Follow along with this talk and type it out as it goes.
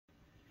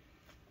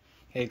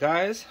Hey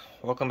guys,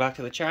 welcome back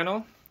to the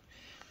channel.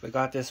 We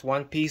got this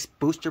One Piece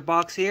booster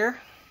box here.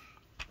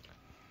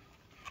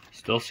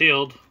 Still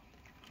sealed.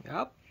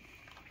 Yep.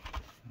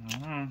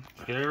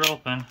 Get it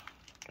open.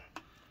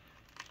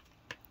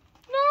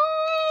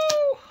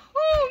 No!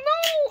 Oh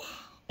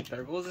no!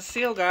 There goes the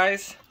seal,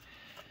 guys.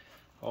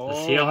 Oh,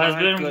 The seal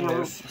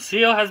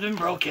has been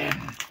broken.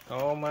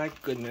 Oh my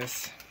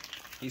goodness.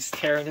 He's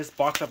tearing his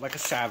box up like a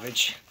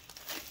savage.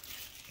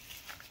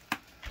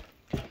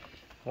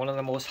 One of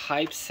the most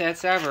hyped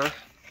sets ever.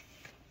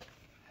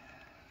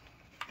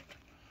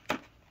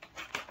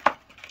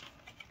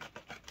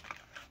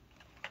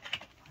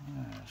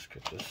 Let's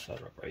get this set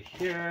up right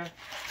here.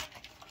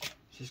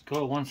 Just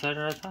go one side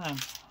at a time.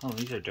 Oh,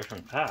 these are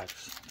different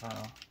packs.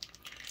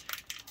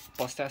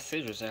 Bust that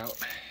scissors out.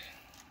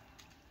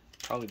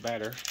 Probably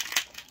better.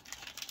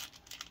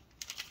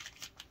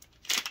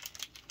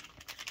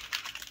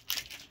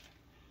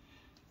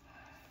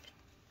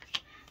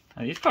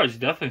 Now, these cards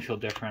definitely feel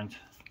different.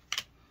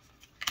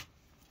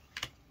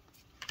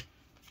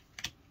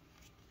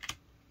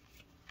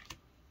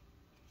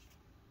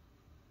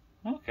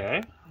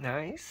 Okay.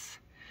 Nice.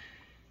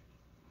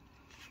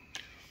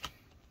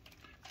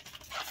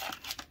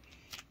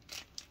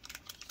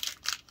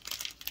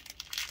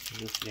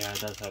 Yeah, it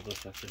does have this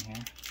stuff in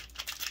here.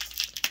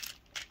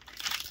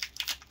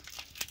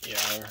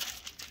 Yeah,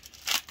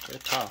 they're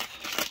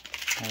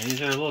tough. Yeah,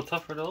 these are a little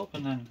tougher to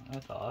open than I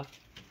thought.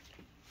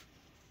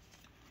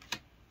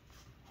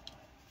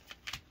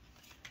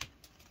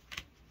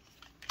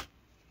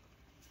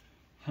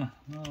 Huh.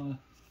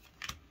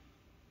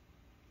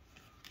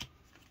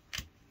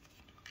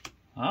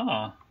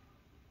 Oh.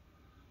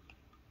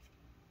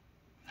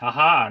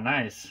 Haha,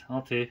 nice.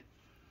 I'll take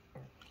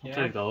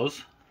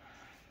those.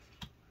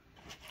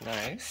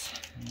 Nice.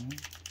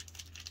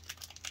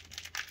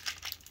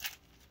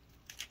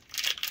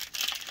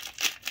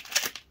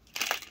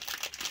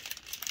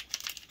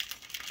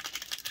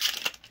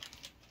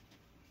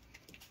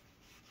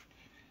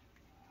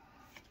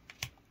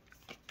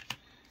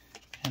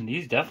 And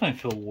these definitely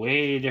feel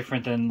way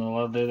different than a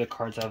lot of the other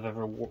cards I've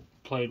ever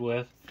played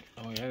with.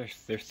 Oh yeah,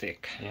 they're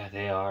thick. Yeah,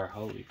 they are.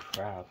 Holy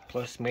crap.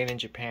 Plus made in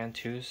Japan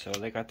too, so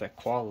they got that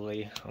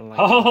quality. Unlike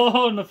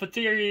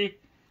Nefertiti!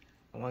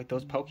 unlike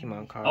those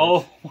Pokemon cards.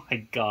 Oh my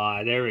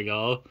god, there we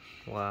go.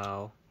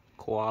 Wow.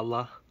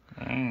 Koala.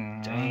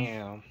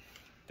 Damn.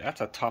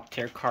 That's a top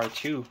tier card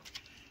too.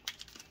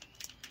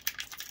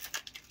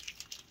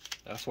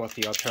 That's what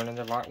the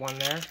alternative art one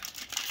there.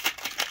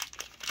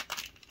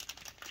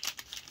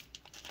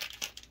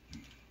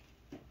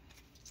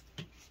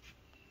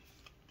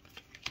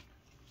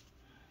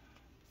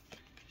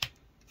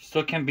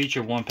 Still can't beat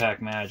your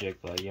one-pack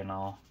magic, but you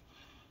know.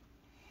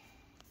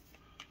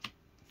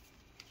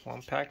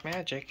 One pack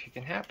magic, it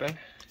can happen.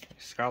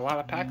 It's got a lot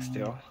of packs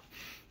still.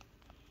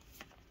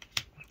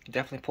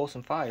 Definitely pull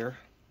some fire.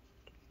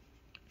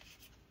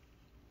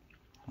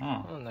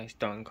 Oh, nice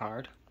done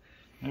card.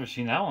 Never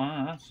seen that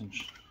one. That's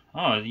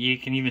oh, you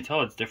can even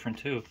tell it's different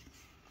too.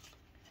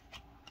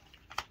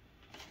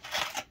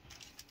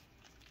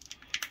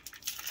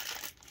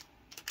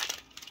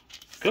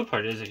 Good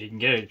part is if you can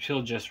get it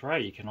peeled just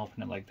right, you can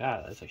open it like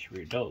that. That's actually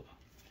really dope.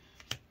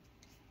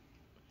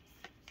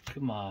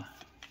 Come on.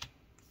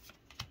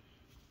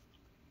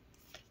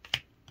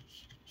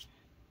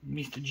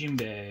 Mr.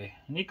 Jinbei.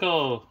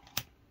 Nico!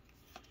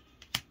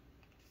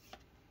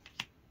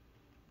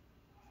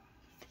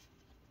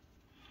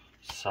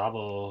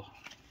 Sabo.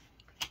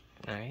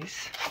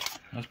 Nice.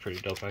 That's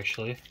pretty dope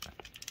actually.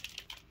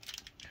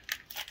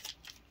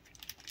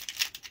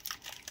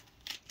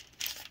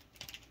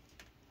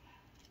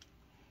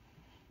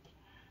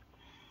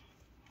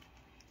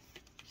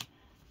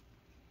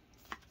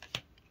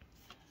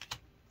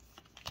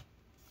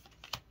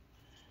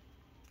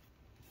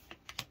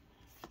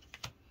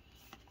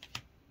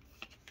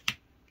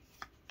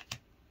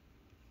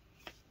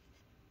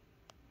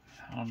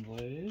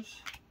 Blaze.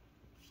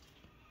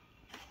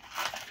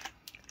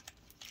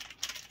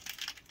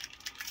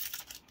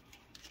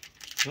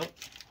 Yep.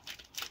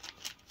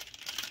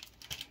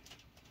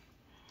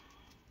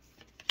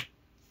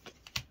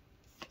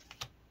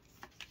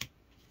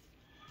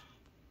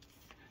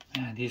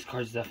 Man, these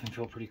cards definitely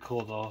feel pretty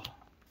cool though.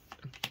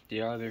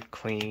 Yeah, they're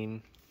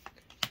clean.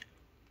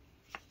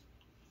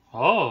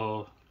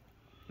 Oh.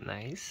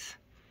 Nice.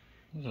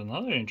 There's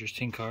another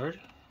interesting card.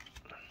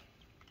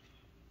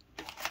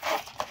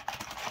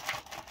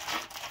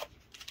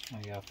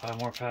 I got 5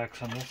 more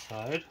packs on this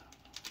side.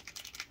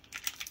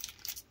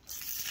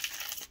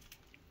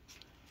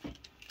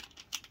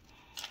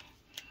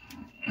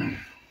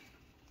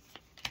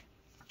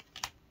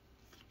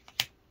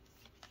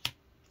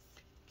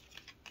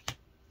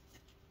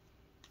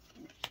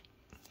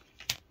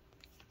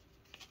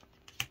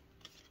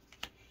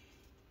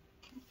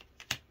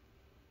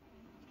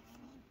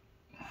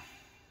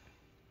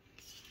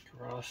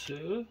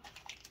 Karasu.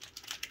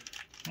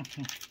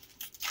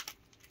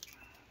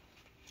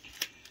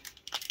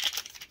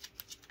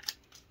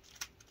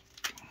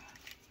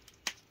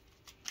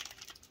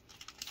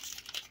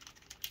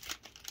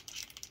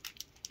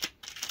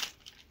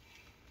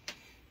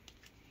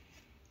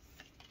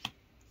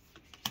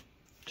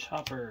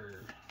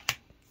 Topper.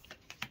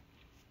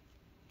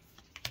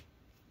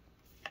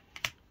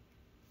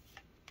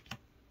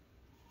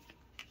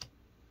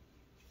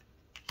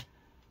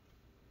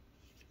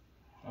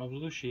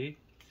 Belushi.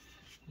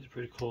 He's a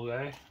pretty cool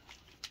guy.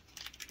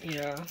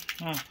 Yeah.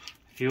 Huh.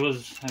 If he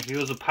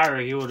was a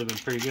pirate, he would have been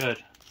pretty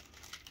good.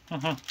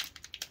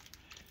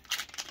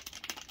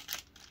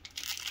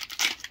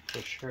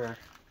 For sure.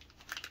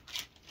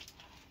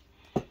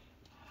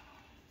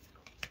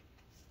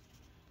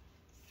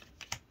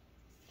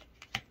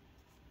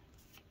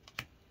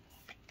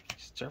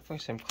 It's definitely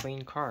some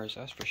clean cars,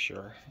 that's for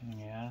sure.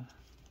 Yeah.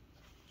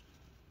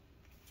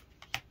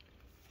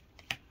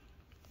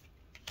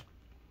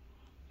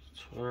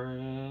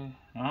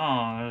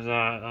 Oh, there's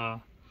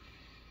that.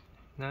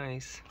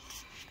 Nice.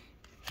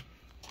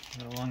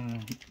 That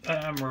one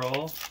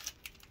emerald.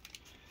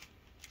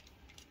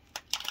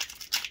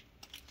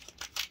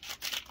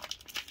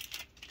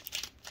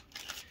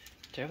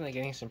 Definitely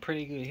getting some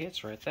pretty good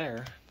hits right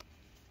there.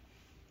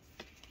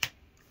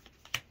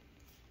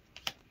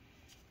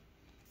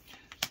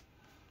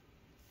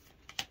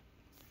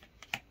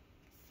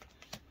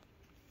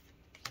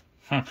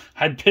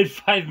 I'd bid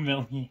 5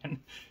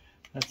 million.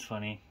 That's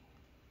funny.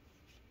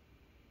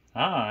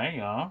 Ah, there you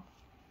go.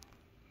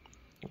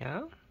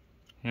 Yeah?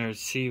 Here's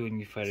C when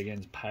you fight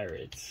against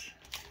pirates.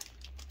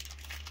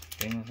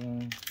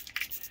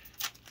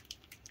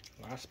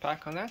 Last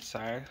pack on that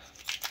side.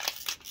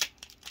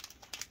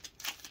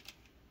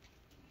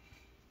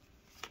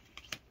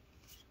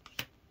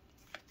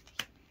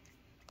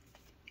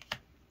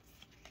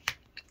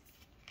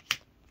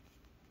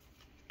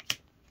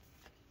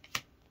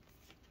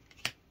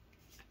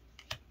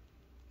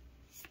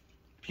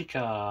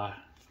 Pika.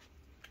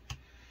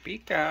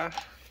 Pika.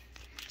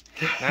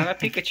 Not a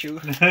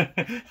Pikachu.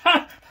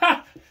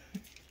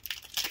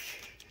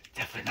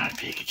 Definitely not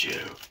Pikachu.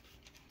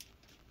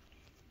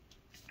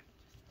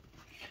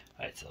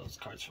 Alright, so those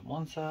cards from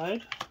one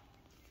side.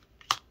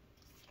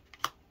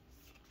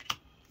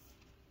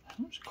 How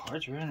much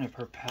cards are in it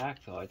per pack,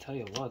 though? I tell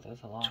you what,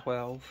 that's a lot.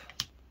 12.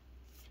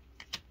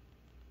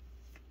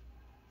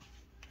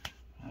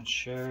 And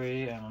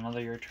Sherry, and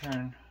another your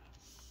turn.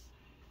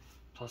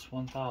 Plus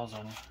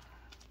 1,000.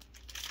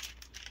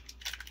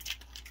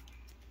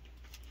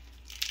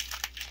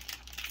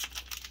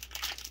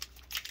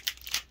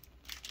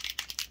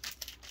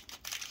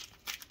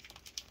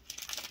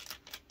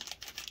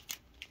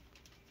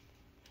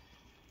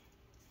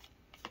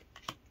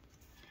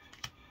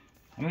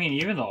 I mean,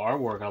 even the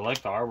artwork, I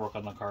like the artwork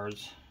on the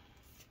cards.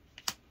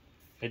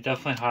 It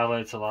definitely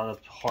highlights a lot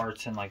of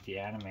hearts in like the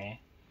anime.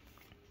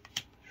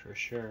 For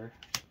sure.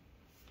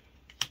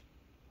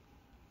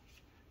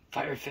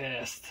 Fire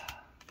Fist.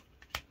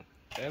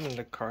 Them and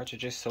the cards are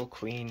just so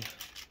clean.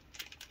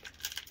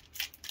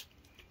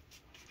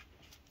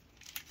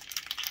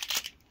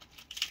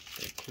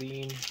 They're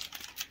clean.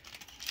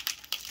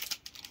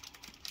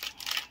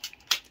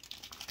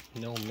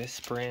 No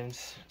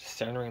misprints. The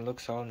centering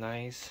looks all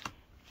nice.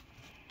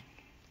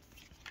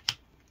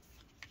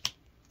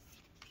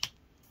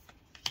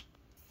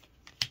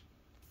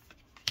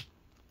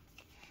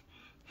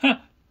 Huh.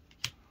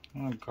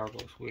 Oh, the card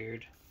looks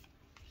weird.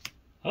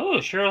 Oh,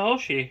 Cheryl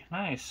Hoshi.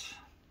 Nice.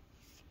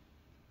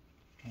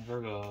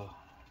 Virgo.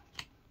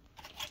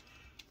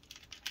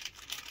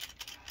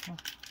 Huh.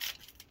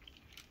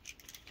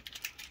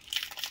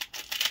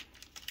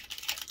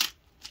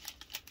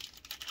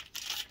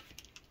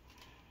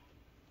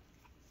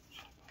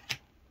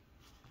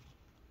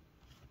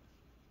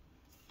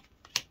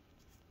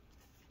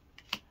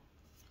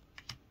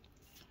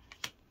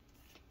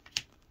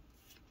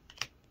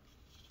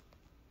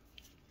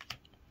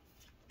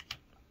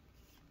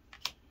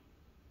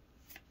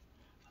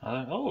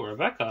 Oh,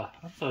 Rebecca.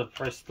 That's a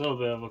price, little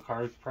bit of a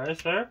card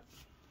price there.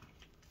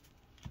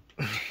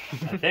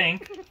 I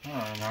think. I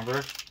don't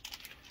remember.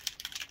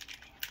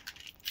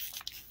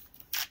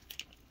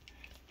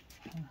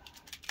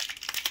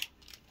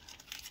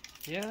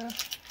 Yeah.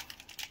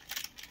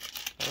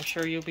 I'm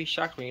sure you'll be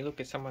shocked when you look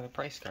at some of the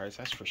price cards,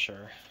 that's for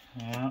sure.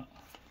 Yeah.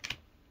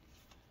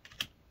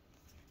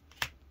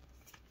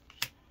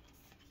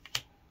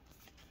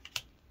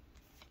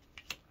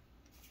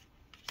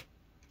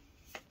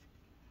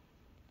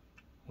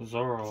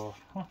 Zorro.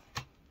 Huh.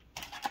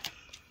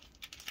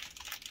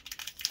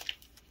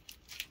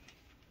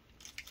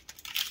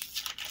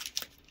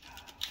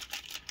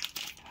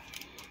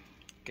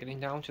 Getting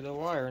down to the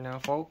wire now,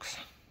 folks.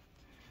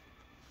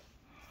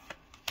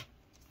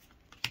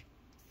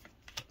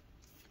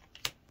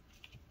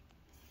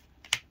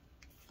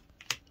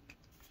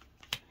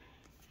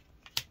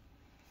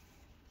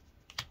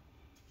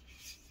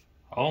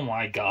 Oh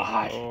my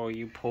god. Oh,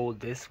 you pulled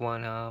this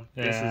one up.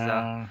 Yeah. This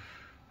is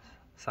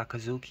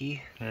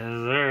Sakazuki. Yes,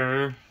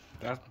 sir.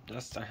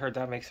 That's I heard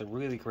that makes a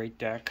really great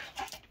deck.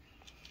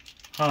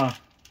 Huh.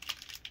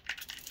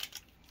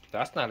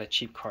 That's not a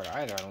cheap card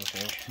either, I don't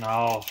think.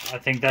 No, I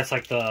think that's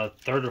like the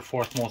 3rd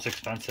or 4th most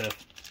expensive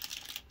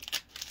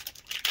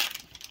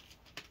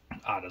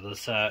out of the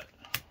set,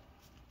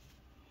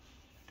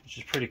 which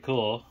is pretty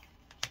cool.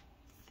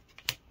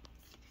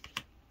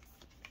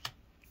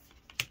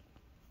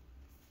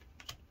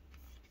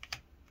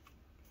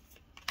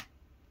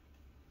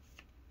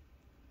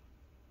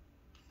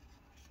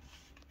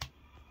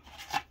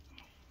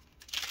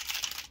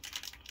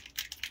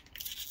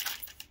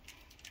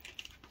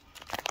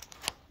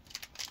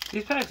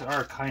 These packs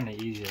are kind of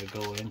easy to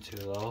go into,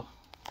 though.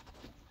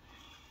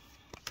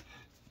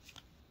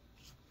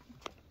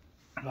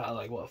 About,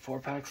 like, what, 4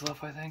 packs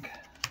left, I think?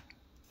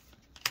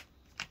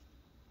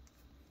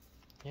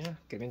 Yeah,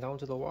 getting down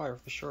to the wire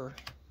for sure.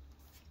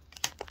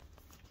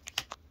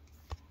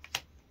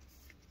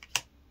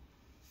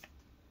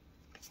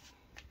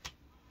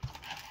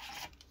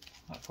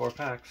 Not 4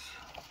 packs.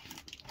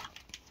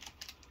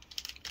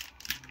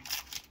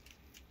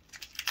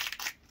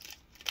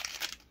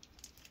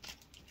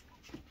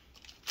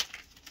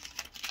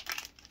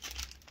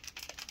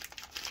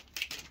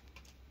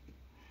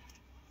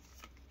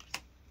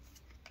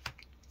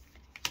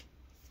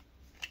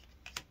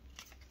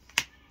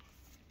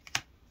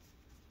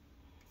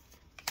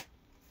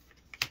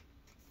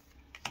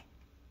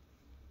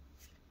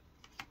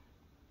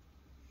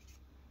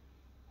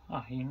 Oh,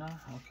 Hina,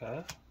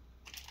 okay.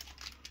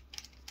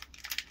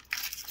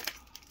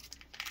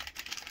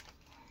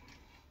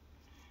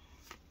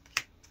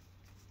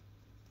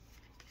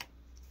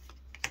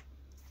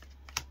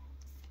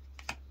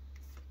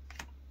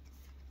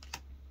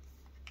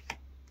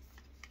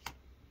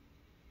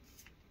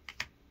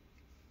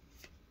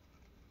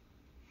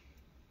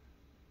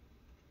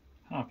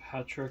 Oh,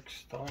 Patrick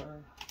Star.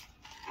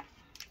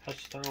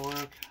 Patch Star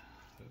work.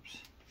 Oops.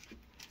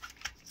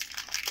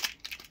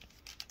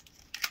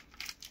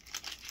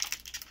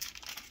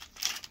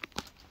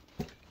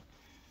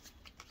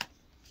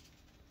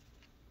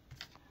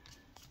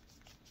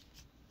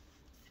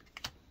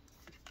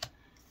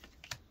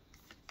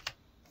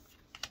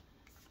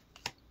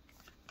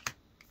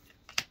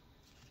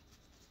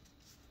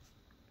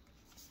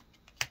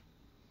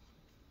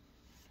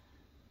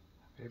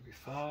 Baby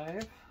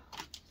 5.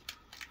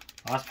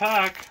 Last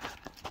pack.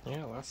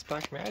 Yeah, last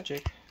pack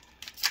magic.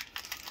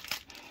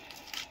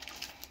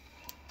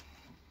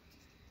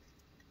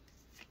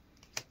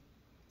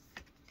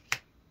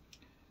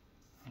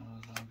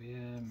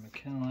 Zambia,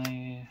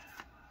 McKinley,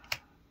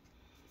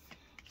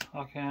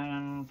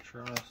 Hawken,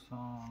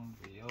 Charleston,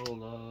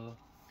 Viola,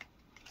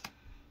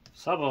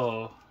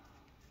 Sabo,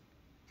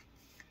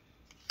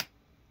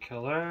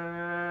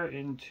 Killer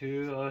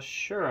into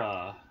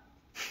Ashura.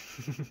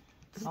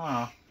 I don't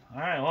know.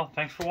 Alright, well,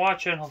 thanks for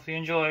watching. Hope you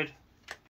enjoyed.